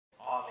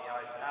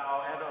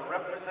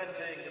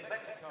Representing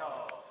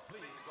Mexico,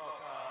 please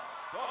welcome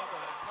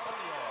Donovan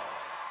Carrillo.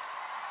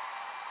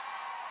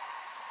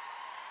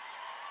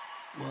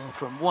 Well,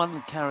 from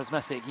one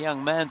charismatic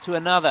young man to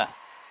another,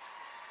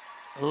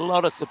 a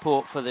lot of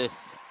support for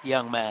this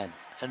young man,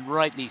 and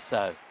rightly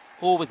so.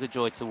 Always a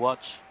joy to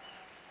watch.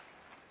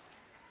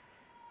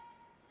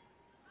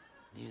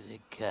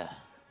 Music,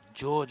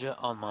 Georgia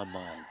on my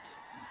mind.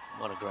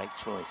 What a great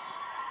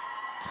choice.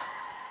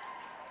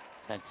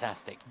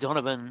 Fantastic.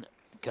 Donovan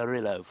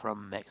Carrillo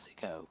from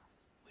Mexico.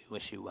 We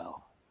wish you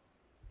well.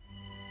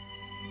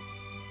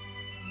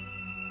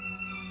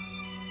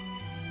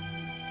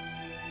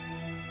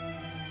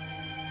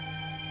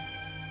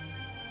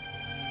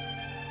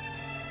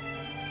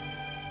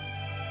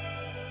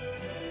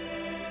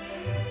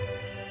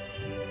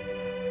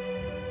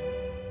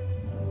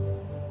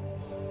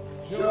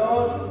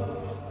 Georgia,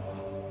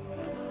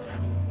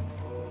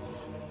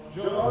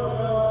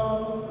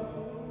 Georgia,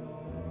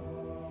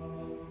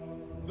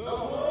 the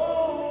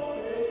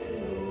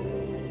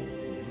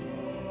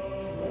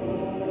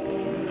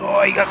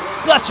oh, he got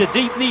such a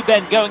deep knee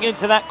bend going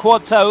into that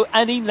quad toe,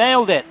 and he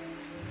nailed it.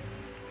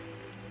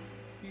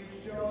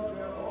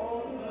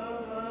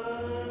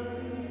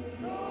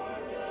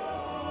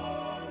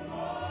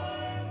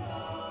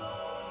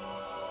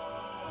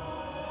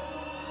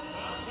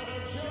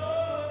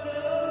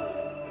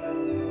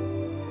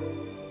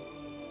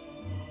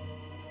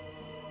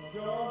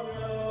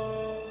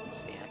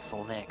 It's the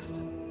axle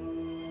next.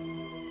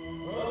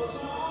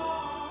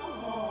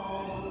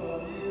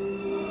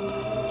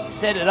 He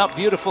set it up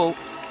beautiful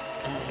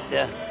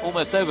and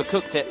almost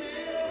overcooked it.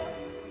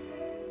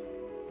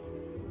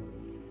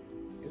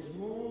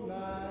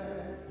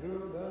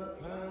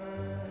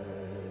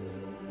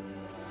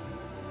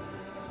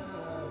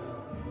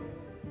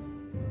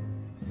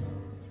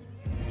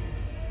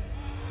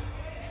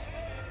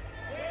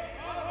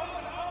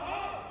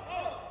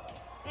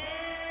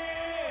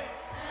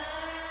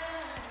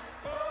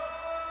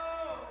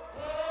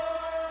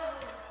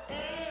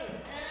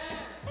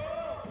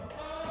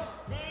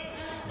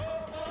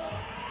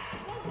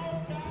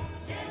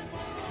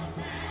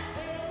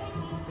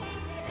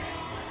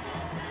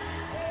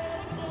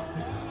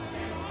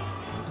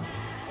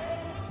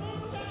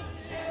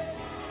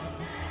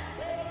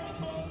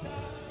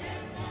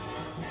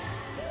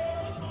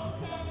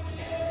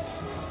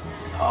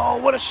 Oh,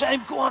 what a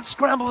shame. Go on,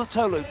 scramble the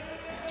toe loop.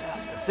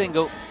 Just a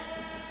single.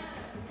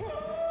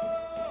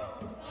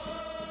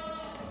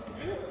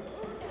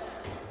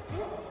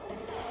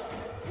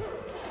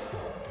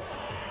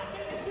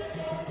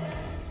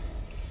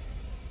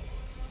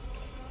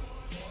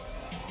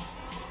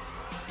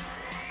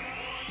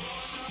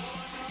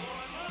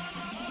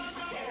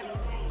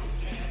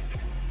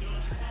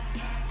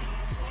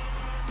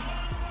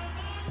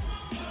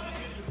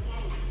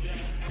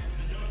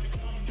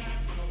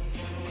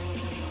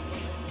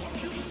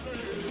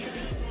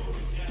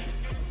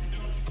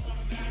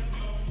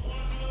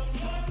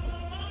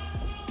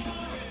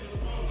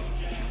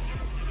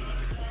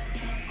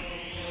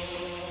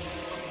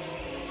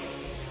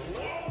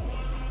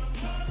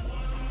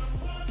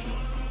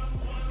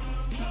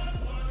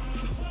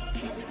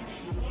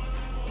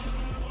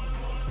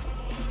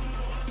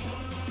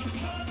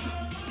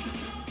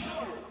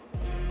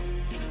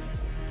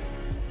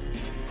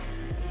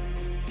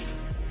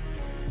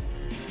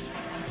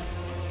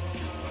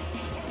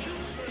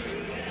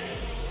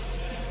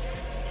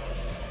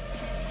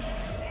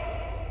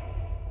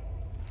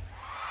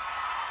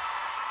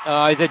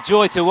 Oh, he's a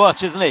joy to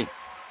watch, isn't he?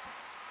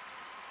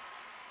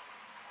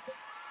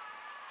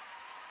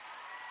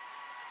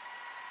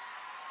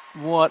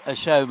 What a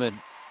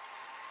showman.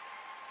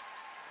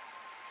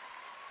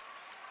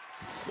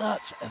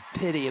 Such a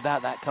pity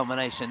about that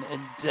combination,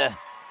 and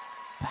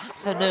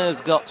perhaps the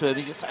nerves got to him.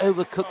 He just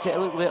overcooked it a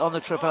little bit on the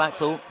triple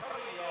axel.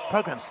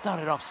 Program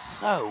started off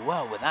so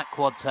well with that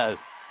quad toe.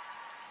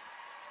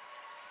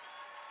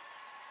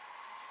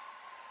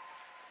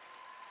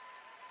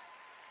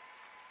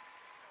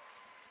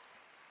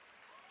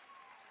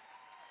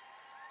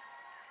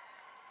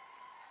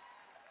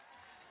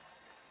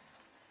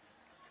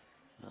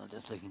 Well,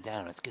 just looking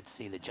down, it's good to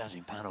see the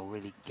judging panel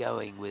really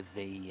going with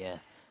the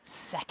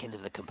second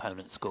of the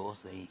component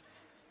scores, the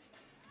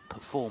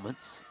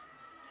performance,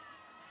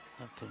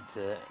 up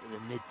into the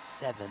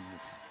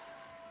mid-sevens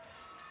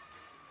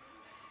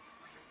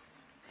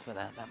for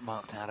that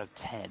marked out of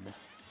 10.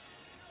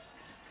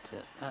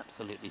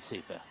 Absolutely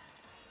super.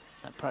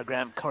 That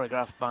program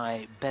choreographed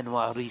by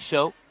Benoit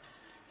Richaud.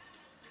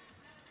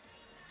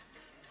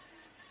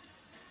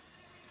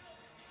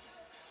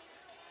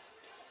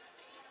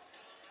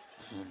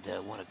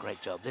 And what a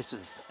great job. This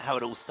was how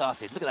it all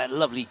started. Look at that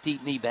lovely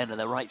deep knee bend on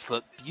the right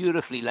foot.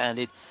 Beautifully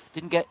landed.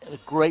 Didn't get a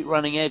great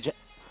running edge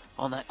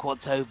on that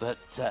quad toe, but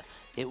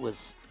it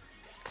was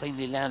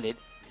cleanly landed.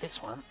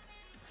 This one,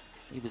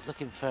 he was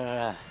looking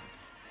for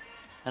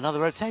another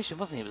rotation,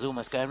 wasn't he? He was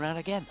almost going around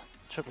again.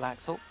 Triple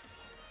axel.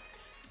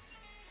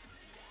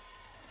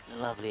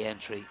 Lovely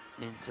entry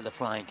into the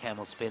flying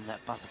camel spin,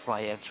 that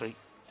butterfly entry.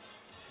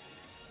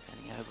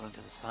 Getting over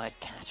onto the side,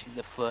 catching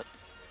the foot.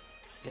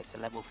 Gets a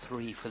level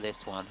 3 for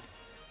this one.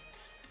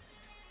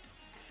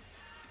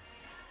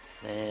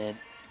 Then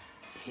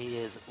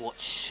here's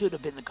what should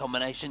have been the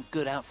combination.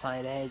 Good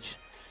outside edge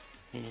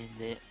in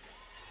the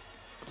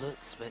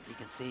looks, but you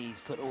can see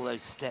he's put all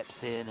those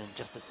steps in and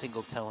just a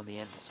single toe on the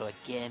end. So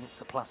again, it's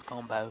the plus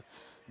combo.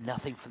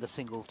 Nothing for the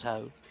single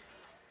toe.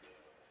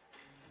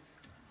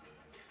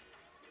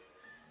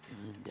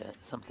 And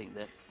something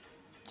that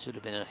should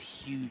have been a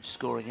huge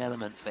scoring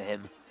element for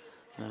him.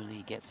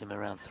 Only gets him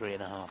around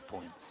 3.5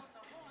 points.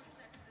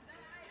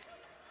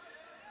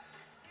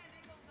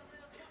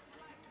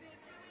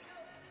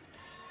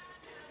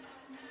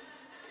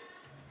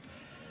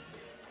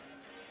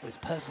 His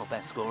personal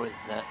best score is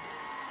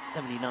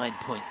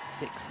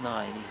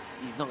 79.69.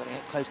 He's not going to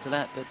get close to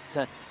that, but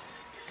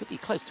could be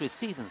close to his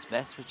season's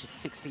best, which is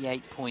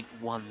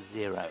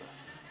 68.10.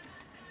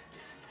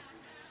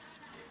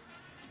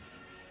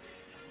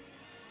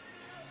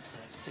 So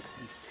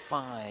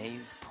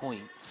 65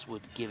 points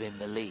would give him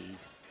the lead.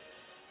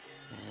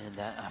 And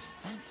I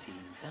fancy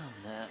he's done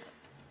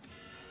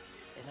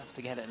enough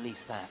to get at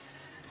least that.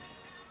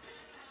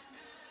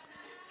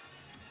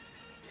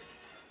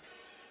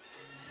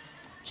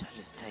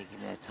 Judges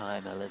taking their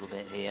time a little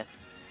bit here.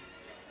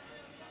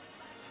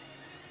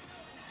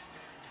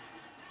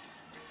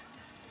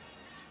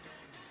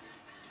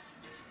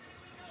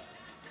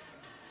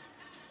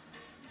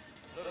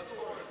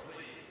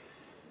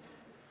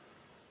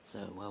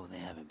 So, well, they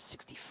have him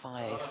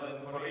 65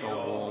 or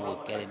more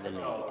will get him the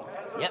lead.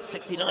 Yeah,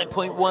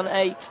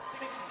 69.18.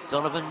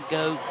 Donovan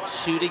goes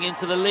shooting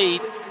into the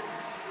lead.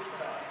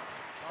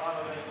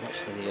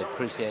 Much to the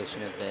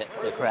appreciation of the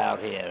crowd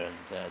here, and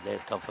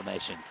there's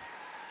confirmation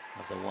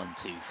of the 1,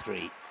 2,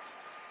 3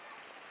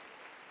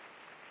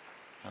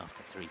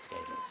 after 3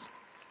 skaters.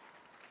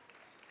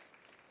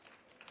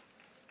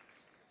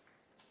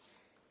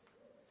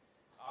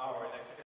 Our